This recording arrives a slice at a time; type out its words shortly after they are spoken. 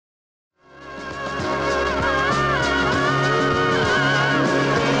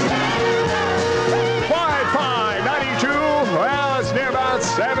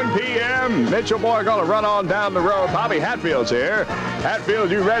Mitchell boy gonna run on down the road. Bobby Hatfield's here. Hatfield,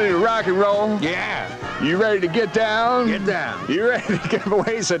 you ready to rock and roll? Yeah. You ready to get down? Get down. You ready to give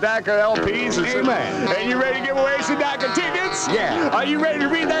away Sedaka LPs? Amen. And you ready to give away Sedaka tickets? Yeah. Are you ready to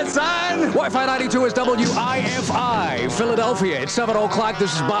read that sign? Wi-Fi 92 is WIFI, Philadelphia. It's 7 o'clock.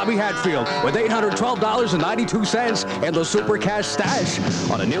 This is Bobby Hatfield with $812.92 and the Super Cash Stash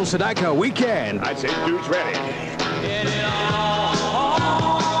on a Neil Sedaka weekend. I'd say the dude's ready.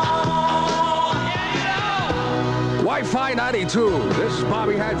 Wi-Fi 92. This is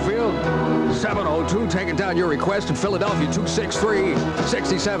Bobby Hatfield. 702, taking down your request in Philadelphia,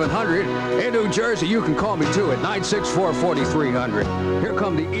 263-6700. In New Jersey, you can call me too at 964-4300. Here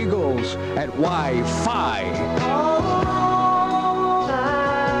come the Eagles at Wi-Fi.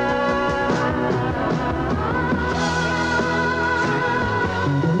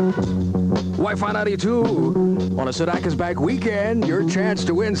 Wi-Fi 92 on a Sedaka's Back weekend. Your chance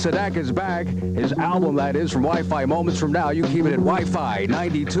to win Sedaka's Back. His album, that is, from Wi-Fi moments from now. You keep it at Wi-Fi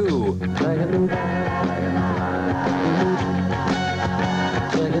 92.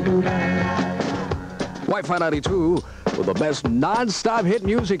 Wi-Fi 92 with the best non-stop hit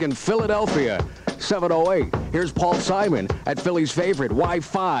music in Philadelphia. 708. Here's Paul Simon at Philly's favorite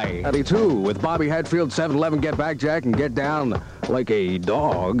Wi-Fi 92 with Bobby Hatfield. 711. Get back, Jack, and get down like a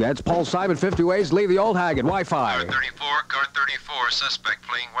dog. That's Paul Simon. 50 ways. Leave the old hag at Wi-Fi. Car 34, suspect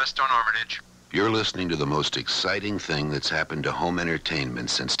fleeing west on Armitage. You're listening to the most exciting thing that's happened to home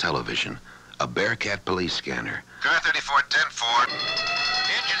entertainment since television. A Bearcat police scanner. Car 34, 10-4.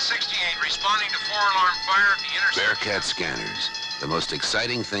 Engine 68 responding to 4-alarm fire at the intersection. Bearcat scanners. The most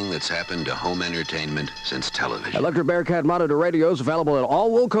exciting thing that's happened to home entertainment since television. Electric Bearcat monitor radios available at all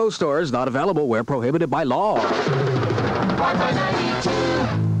Wilco stores. Not available where prohibited by law.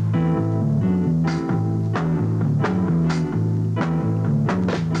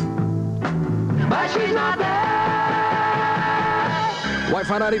 But she's not there.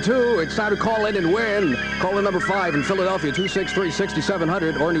 Wi-Fi 92, it's time to call in and win. Call in number 5 in Philadelphia,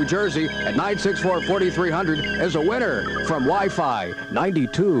 263-6700, or New Jersey at 964-4300 as a winner from Wi-Fi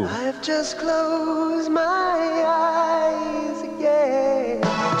 92. I've just closed my eyes again.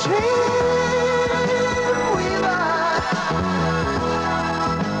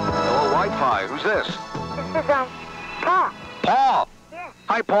 Hello, Wi-Fi. Who's this? This is, Paul. Paul. Yes.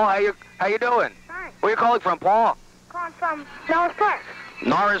 Hi, Paul. How you doing? Fine. Where you calling from, Paul? Calling from Noah's Park.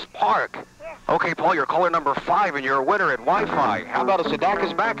 Norris Park. Yes. Okay, Paul, you're caller number 5, and you're a winner at Wi-Fi. How about a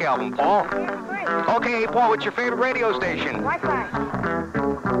Sedaka's Back album, Paul? Yes, great. Okay, hey, Paul, what's your favorite radio station? Wi-Fi.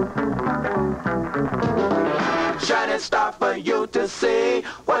 Shining star for you to see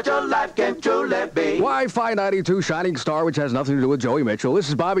what your life can truly be. Wi-Fi 92, Shining Star, which has nothing to do with Joey Mitchell. This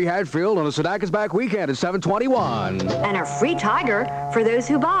is Bobby Hatfield on a Sedaka's Back weekend at 721. And a free tiger for those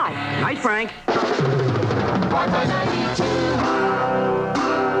who buy. Night, Frank. Wi-Fi 92.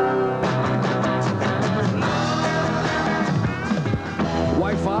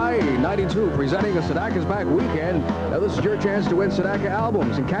 Wi-Fi 92 presenting a Sedaka's Back weekend. Now this is your chance to win Sedaka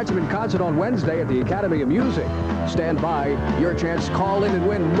albums and catch them in concert on Wednesday at the Academy of Music. Stand by, your chance to call in and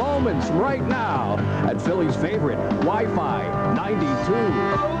win moments right now at Philly's favorite Wi-Fi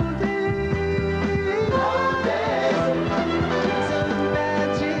 92.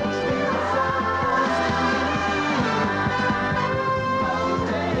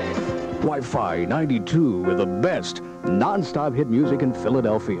 Wi-Fi 92 with the best non-stop hit music in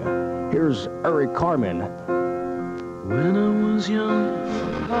Philadelphia. Here's Eric Carmen. When I was young,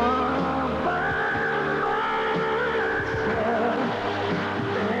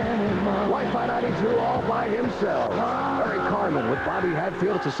 Wi-Fi 92 all by himself. Eric Carmen with Bobby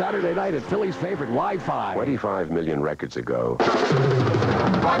Hatfield. It's a Saturday night at Philly's favorite Wi-Fi. 25 million records ago.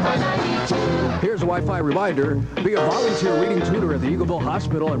 Here's a Wi-Fi reminder. Be a volunteer reading tutor at the Eagleville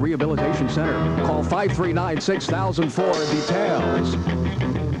Hospital and Rehabilitation Center. Call 539-6000 for details.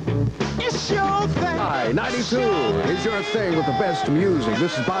 it's your thing. Hi, 92 is your thing with the best music.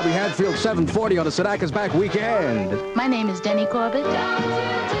 This is Bobby Hatfield, 740 on the Sedaka's Back weekend. My name is Denny Corbett.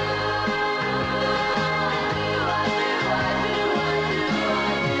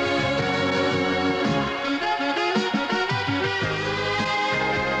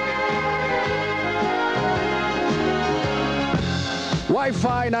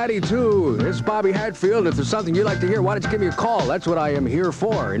 Wi-Fi 92. It's Bobby Hatfield. If there's something you'd like to hear, why don't you give me a call? That's what I am here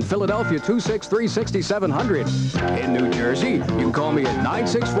for. In Philadelphia, 263-6700. In New Jersey, you can call me at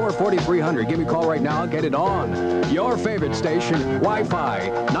 964-4300. Give me a call right now. Get it on. Your favorite station, Wi-Fi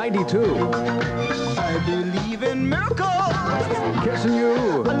 92. I believe in miracles. Kissing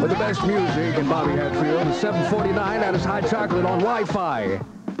you with the best music. And Bobby Hatfield is 749. That is Hot Chocolate on Wi-Fi.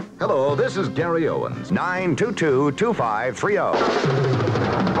 Hello, this is Gary Owens,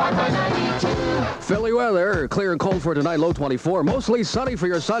 922-2530. Philly weather, clear and cold for tonight, low 24. Mostly sunny for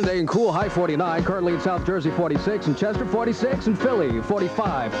your Sunday and cool, high 49. Currently in South Jersey, 46. In Chester, 46. In Philly,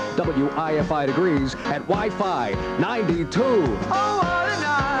 45. WIFI degrees at Wi-Fi, 92. Oh, what a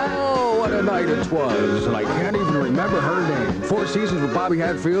night. Oh, what a night it was. And I can't even remember her name. 4 Seasons with Bobby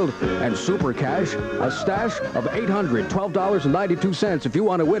Hatfield and Super Cash. A stash of $812.92. If you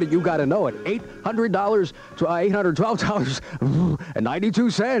want to win it, you got to know it.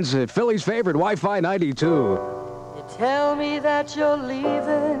 $812.92 at Philly's favorite Wi-Fi 92. You tell me that you're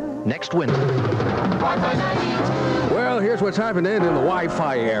leaving next winter. Well, here's what's happening in the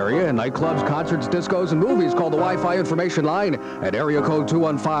Wi-Fi area. Nightclubs, concerts, discos, and movies. Call the Wi-Fi information line at area code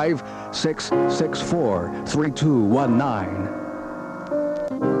 215-664-3219.